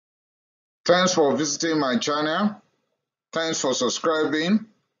Thanks for visiting my channel. Thanks for subscribing.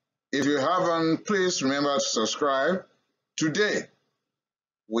 If you haven't, please remember to subscribe. Today,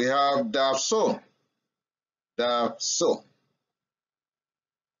 we have Dapsone. Dapsone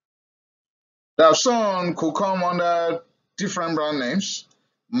could come under different brand names.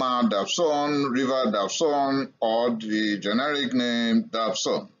 M.O.A. Dapsone, River Dapsone, or the generic name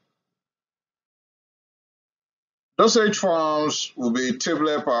Dapsone. Dosage forms will be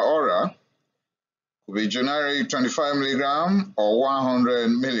tablet per oral, will be generic 25 mg or 100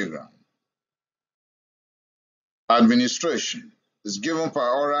 mg. Administration is given per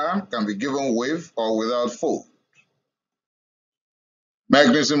oral, can be given with or without food.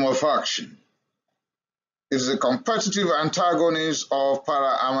 Mechanism of action is a competitive antagonist of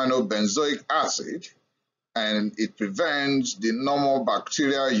para-aminobenzoic acid, and it prevents the normal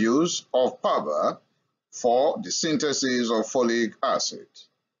bacterial use of PABA for the synthesis of folic acid,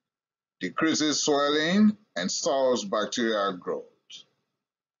 decreases swelling, and stalls bacterial growth.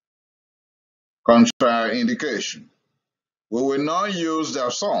 Contraindication. We will not use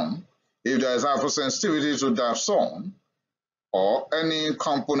Dapsone if there is hypersensitivity to Dapsone or any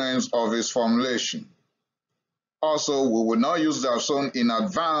components of its formulation. Also, we will not use Dapsone in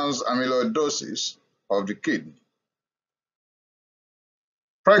advanced amyloidosis of the kidney.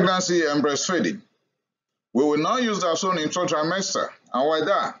 Pregnancy and breastfeeding. We will not use Dapsone in third trimester. And why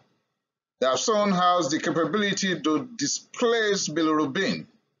that? Dapsone has the capability to displace bilirubin,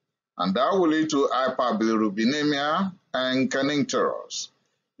 and that will lead to Hyperbilirubinemia and kernicterus.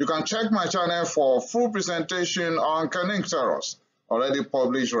 You can check my channel for a full presentation on kernicterus, already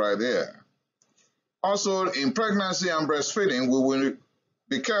published right there. Also, in pregnancy and breastfeeding, we will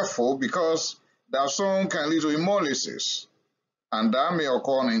be careful because Dapsone can lead to hemolysis, and that may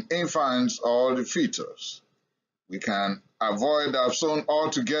occur in infants or the fetus. We can avoid Dapsone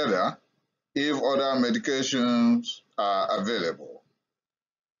altogether if other medications are available.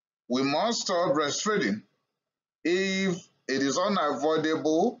 We must stop breastfeeding if it is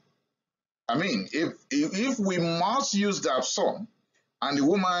unavoidable. If we must use Dapsone and the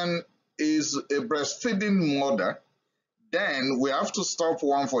woman is a breastfeeding mother, then we have to stop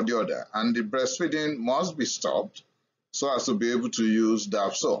one for the other, and the breastfeeding must be stopped so as to be able to use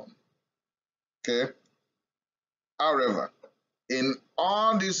Dapsone. Okay. However, in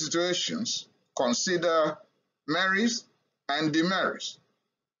all these situations, consider merits and demerits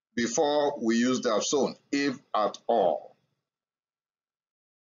before we use Dapsone, if at all.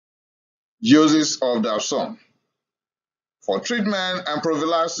 Uses of Dapsone. For treatment and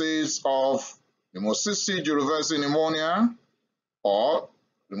prophylaxis of Hemocystic urogenital pneumonia or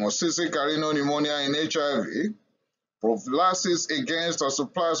Hemocystic carcinopneumonia in HIV, prophylaxis against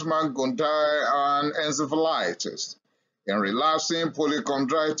Toxoplasma gondii and encephalitis, in relapsing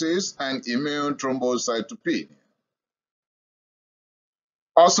polychondritis and immune thrombocytopenia.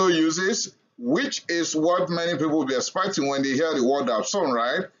 Also uses, which is what many people will be expecting when they hear the word Dapsone,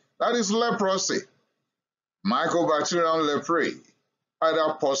 right? That is leprosy, Mycobacterium leprae,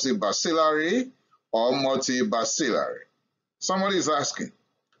 either Paucibacillary or Multibacillary. Somebody is asking,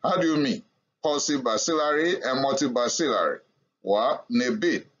 how do you mean Paucibacillary and Multibacillary? Well, in a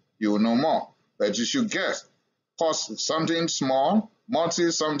bit, you will know more, but you should guess. Pauci something small,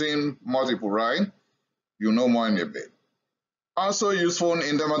 multi something multiple, right? You know more in a bit. Also useful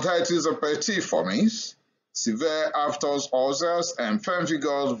in Dermatitis herpetiformis, severe aphthous ulcers, and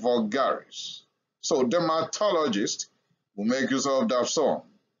Pemphigus vulgaris. So dermatologists will make use of Dapsone.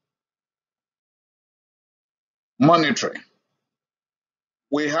 Monitoring.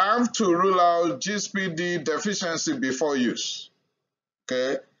 We have to rule out GSPD deficiency before use.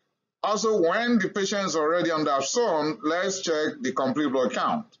 Okay. Also, when the patient is already on Dapsone, let's check the complete blood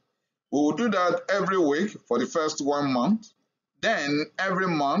count. We will do that every week for the first 1 month, then every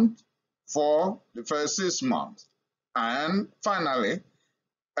month for the first 6 months, and finally,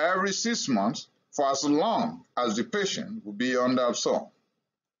 every 6 months for as long as the patient will be on Dapsone.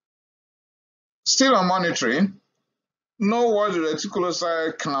 Still on monitoring, know what the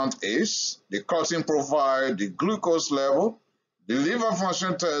reticulocyte count is, the clotting profile, the glucose level, the liver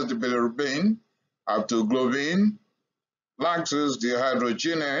function test, the bilirubin, haptoglobin, lactose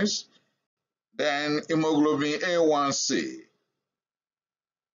dehydrogenase, then hemoglobin A1C.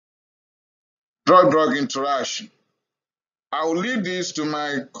 Drug-drug interaction. I will leave this to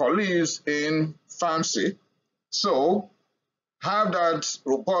my colleagues in pharmacy, so have that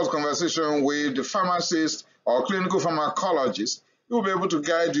report conversation with the pharmacist or clinical pharmacologist. He will be able to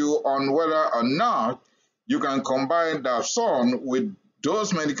guide you on whether or not you can combine Dapsone with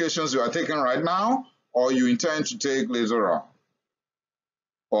those medications you are taking right now or you intend to take later on.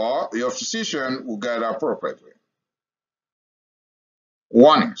 or your physician will guide appropriately.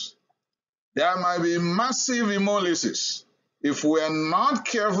 Warnings. There might be massive hemolysis if we are not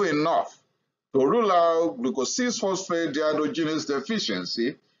careful enough to rule out glucose-6-phosphate dehydrogenase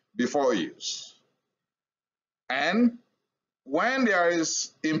deficiency before use. And when there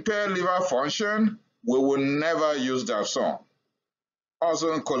is impaired liver function, we will never use Dapsone.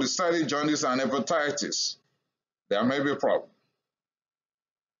 Also in cholestatic jaundice and hepatitis, there may be problems.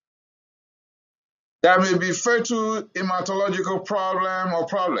 There may be fetal hematological problem or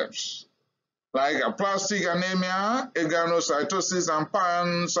problems, like aplastic anemia, agranulocytosis, and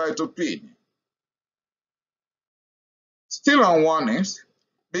pancytopenia. Still on warnings,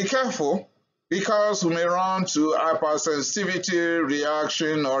 be careful because we may run to hypersensitivity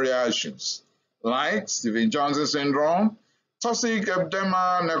reaction or reactions, like Stevens-Johnson syndrome, toxic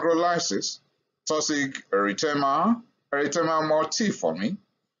epidermal necrolysis, toxic erythema, erythema multiforme,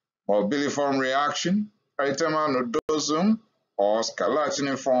 morbilliform reaction, erythema nodosum, or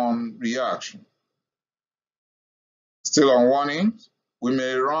scarlatiniform reaction. Still on warnings, we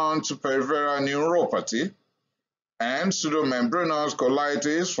may run to peripheral neuropathy and pseudomembranous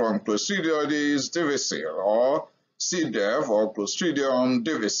colitis from Clostridium difficile or C. diff or Clostridium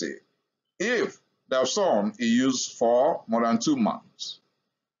difficile if Dapsone is used for more than 2 months.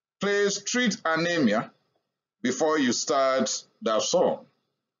 Please treat anemia before you start Dapsone.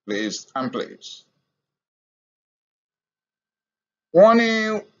 Please and please.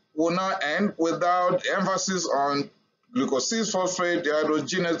 Warning will not end without emphasis on glucose-6-phosphate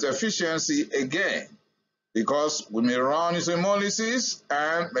dehydrogenase deficiency again, because we may run into hemolysis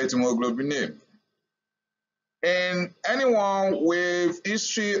and methemoglobinemia. In anyone with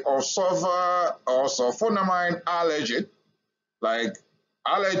history of sulfur or sulfonamide allergy, like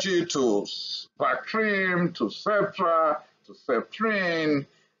allergy to Bactrim, to Septra, to Septrin,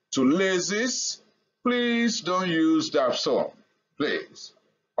 to Lysis, please don't use Dapsone, please.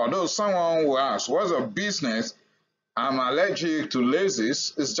 Although someone will ask, what's the business? I'm allergic to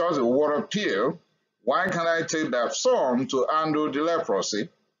Lysis, it's just a water pill. Why can't I take Dapsone to handle the leprosy?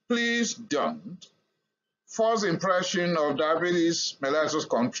 Please don't. First impression of diabetes mellitus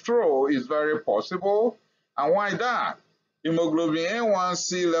control is very possible. And why that? Hemoglobin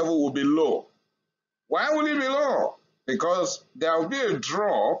A1C level will be low. Why will it be low? Because there will be a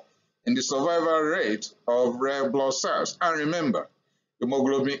drop in the survival rate of red blood cells. And remember,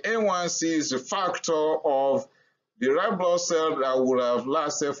 hemoglobin A1C is a factor of the red blood cell that would have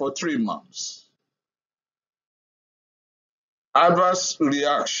lasted for 3 months. Adverse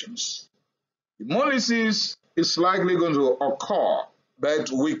reactions. Hemolysis is likely going to occur,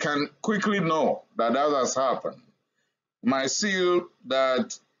 but we can quickly know that that has happened. You might see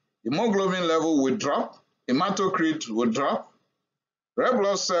that hemoglobin level will drop, hematocrit will drop, red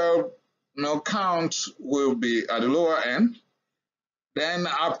blood cell count will be at the lower end, then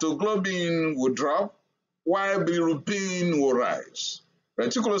haptoglobin will drop, while bilirubin will rise,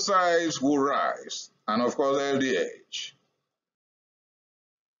 reticulocytes will rise, and of course LDH.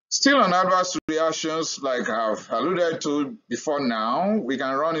 Still on adverse reactions, like I've alluded to before now, we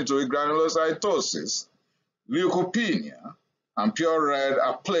can run into granulocytosis, leukopenia, and pure red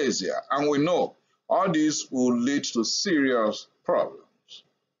aplasia, and we know all these will lead to serious problems.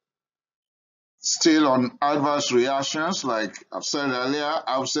 Still on adverse reactions, like I've said earlier,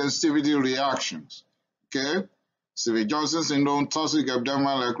 sensitivity reactions, okay? Stevens-Johnson syndrome, toxic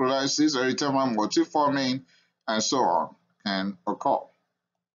epidermal necrolysis, erythema multiforme, and so on can occur.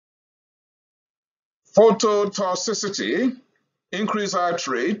 Phototoxicity, increased heart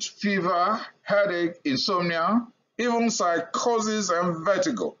rate, fever, headache, insomnia, even psychosis and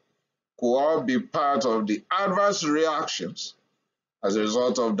vertigo could all be part of the adverse reactions as a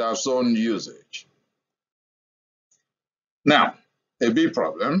result of Dapsone usage. Now, a big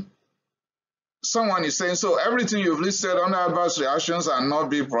problem. Someone is saying, so everything you've listed under adverse reactions are not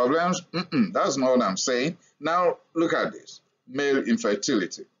big problems? That's not what I'm saying. Now, look at this. Male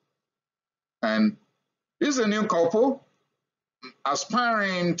infertility. And this is a new couple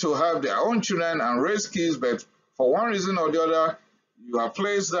aspiring to have their own children and raise kids, but for one reason or the other, you have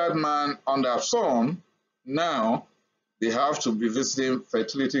placed that man on Dapsone. Now, they have to be visiting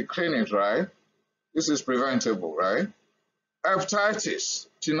fertility clinics, right? This is preventable, right? Hepatitis,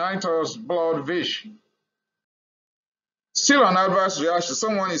 tinnitus, blood vision. Still on adverse reactions,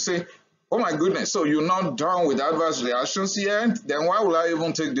 someone is saying, oh my goodness, so you're not done with adverse reactions yet? Then why would I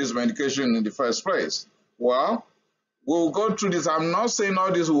even take this medication in the first place? Well, we'll go through this. I'm not saying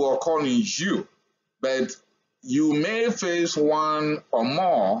all this will occur in you, but you may face one or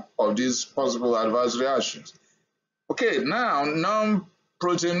more of these possible adverse reactions. Okay, now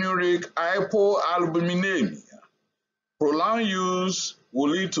proteinuric hypoalbuminemia. Prolonged use will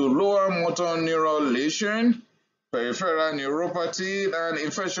lead to lower motor neuron lesion, peripheral neuropathy, and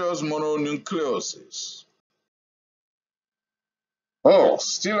infectious mononucleosis. Oh,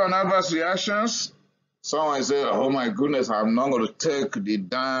 still on adverse reactions? Someone say, oh my goodness, I'm not going to take the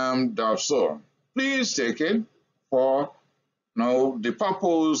damn Dapsone. Please take it for the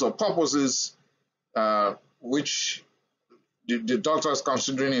purpose or purposes which the doctor is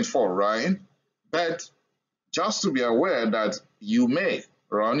considering it for, right? But just to be aware that you may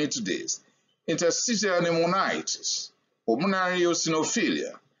run into this: interstitial pneumonitis, pulmonary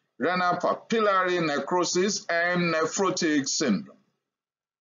eosinophilia, renal papillary necrosis, and nephrotic syndrome.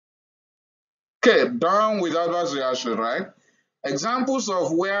 Okay, done with adverse reaction, right? Examples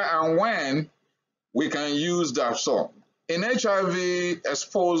of where and when we can use Dapsone. In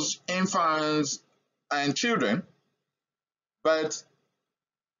HIV-exposed infants and children, but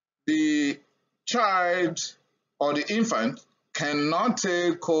the child or the infant cannot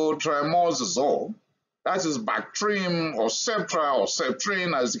take trimester, that is Bactrim or Septra or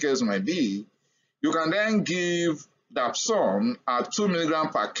Septrin as the case may be, you can then give Dapsone at 2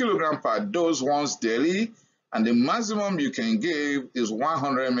 mg per kilogram per dose once daily, and the maximum you can give is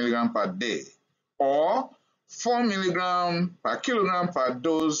 100 mg per day, or 4 mg per kilogram per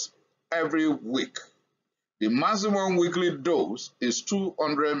dose every week. The maximum weekly dose is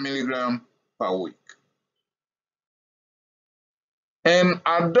 200 mg per week. In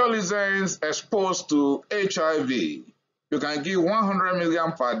adolescents exposed to HIV, you can give 100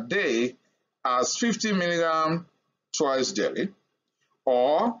 mg per day as 50 mg twice daily,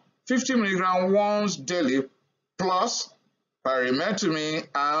 or 50 mg once daily plus pyrimethamine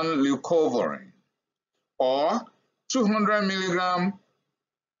and leucovorin, or 200 mg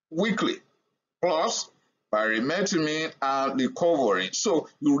weekly plus pyrimethamine and leucovorin. So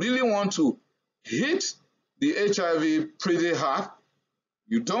you really want to hit the HIV pretty hard.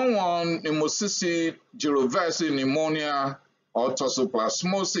 You don't want pneumocystis jirovecii pneumonia or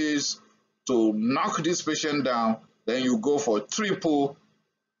toxoplasmosis to knock this patient down. Then you go for triple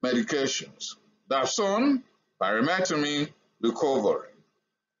medications: Dapsone, pyrimethamine, leucovorin.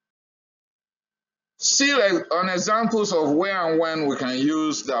 Still on examples of where and when we can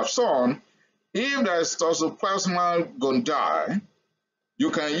use Dapsone, if there is Toxoplasma gondii, you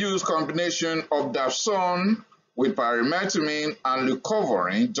can use combination of Dapsone with pyrimethamine and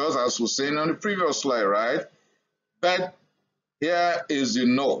leucovorin, just as we seen on the previous slide, right? But here is the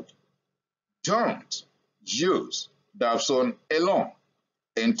note: don't use Dapsone alone.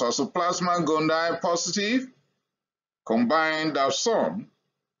 In Toxoplasma gondii positive, combine Dapsone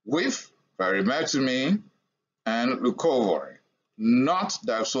with pyrimethamine and leucovorin, not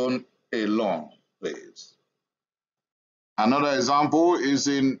Dapsone alone, please. Another example is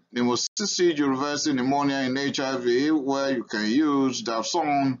in pneumocystis jirovecii pneumonia in HIV, where you can use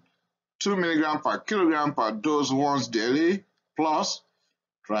Dapsone 2 mg per kilogram per dose once daily, plus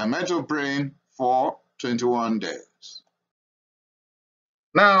trimethoprim for 21 days.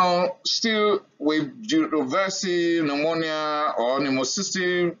 Now, still with jirovecii pneumonia or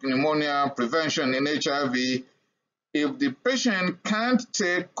pneumocystis pneumonia prevention in HIV, if the patient can't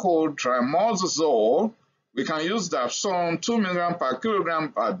take trimester, we can use Dapsone 2 mg per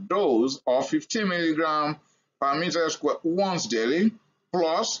kilogram per dose or 15 mg per meter square once daily,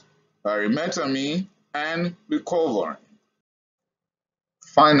 plus pyrimethamine and leucovorin.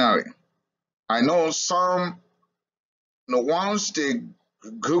 Finally, I know some, once they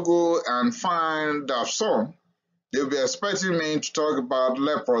Google and find Dapsone, they'll be expecting me to talk about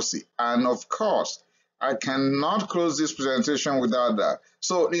leprosy. And of course, I cannot close this presentation without that.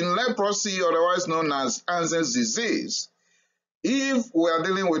 So in leprosy, otherwise known as Hansen's disease, if we are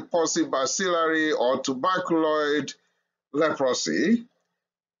dealing with Paucibacillary or tuberculoid leprosy,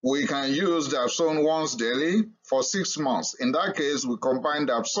 we can use Dapsone once daily for 6 months. In that case, we combine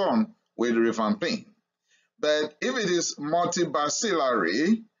Dapsone with rifampin. But if it is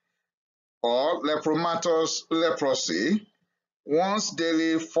multibacillary or lepromatous leprosy, once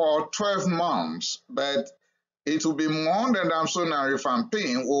daily for 12 months, but it will be more than Dapsone and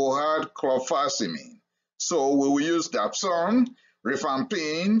rifampin. We'll add clofazimine. So we will use Dapsone,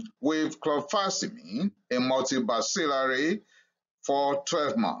 rifampin with clofazimine, a multibacillary, for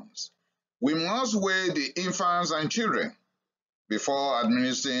 12 months. We must weigh the infants and children before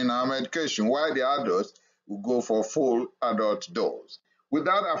administering our medication, while the adults will go for full adult dose. With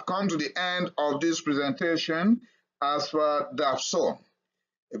that, I've come to the end of this presentation as for Dapsone,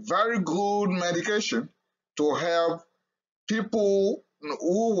 a very good medication to help people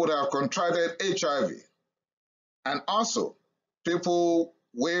who would have contracted HIV, and also people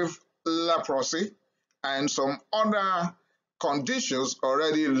with leprosy, and some other conditions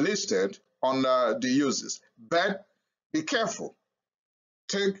already listed under the uses. But be careful.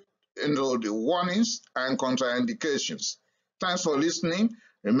 Take into the warnings and contraindications. Thanks for listening.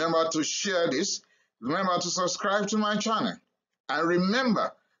 Remember to share this. Remember to subscribe to my channel. And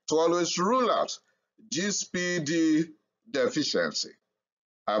remember to always rule out GSPD deficiency.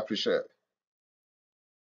 I appreciate it.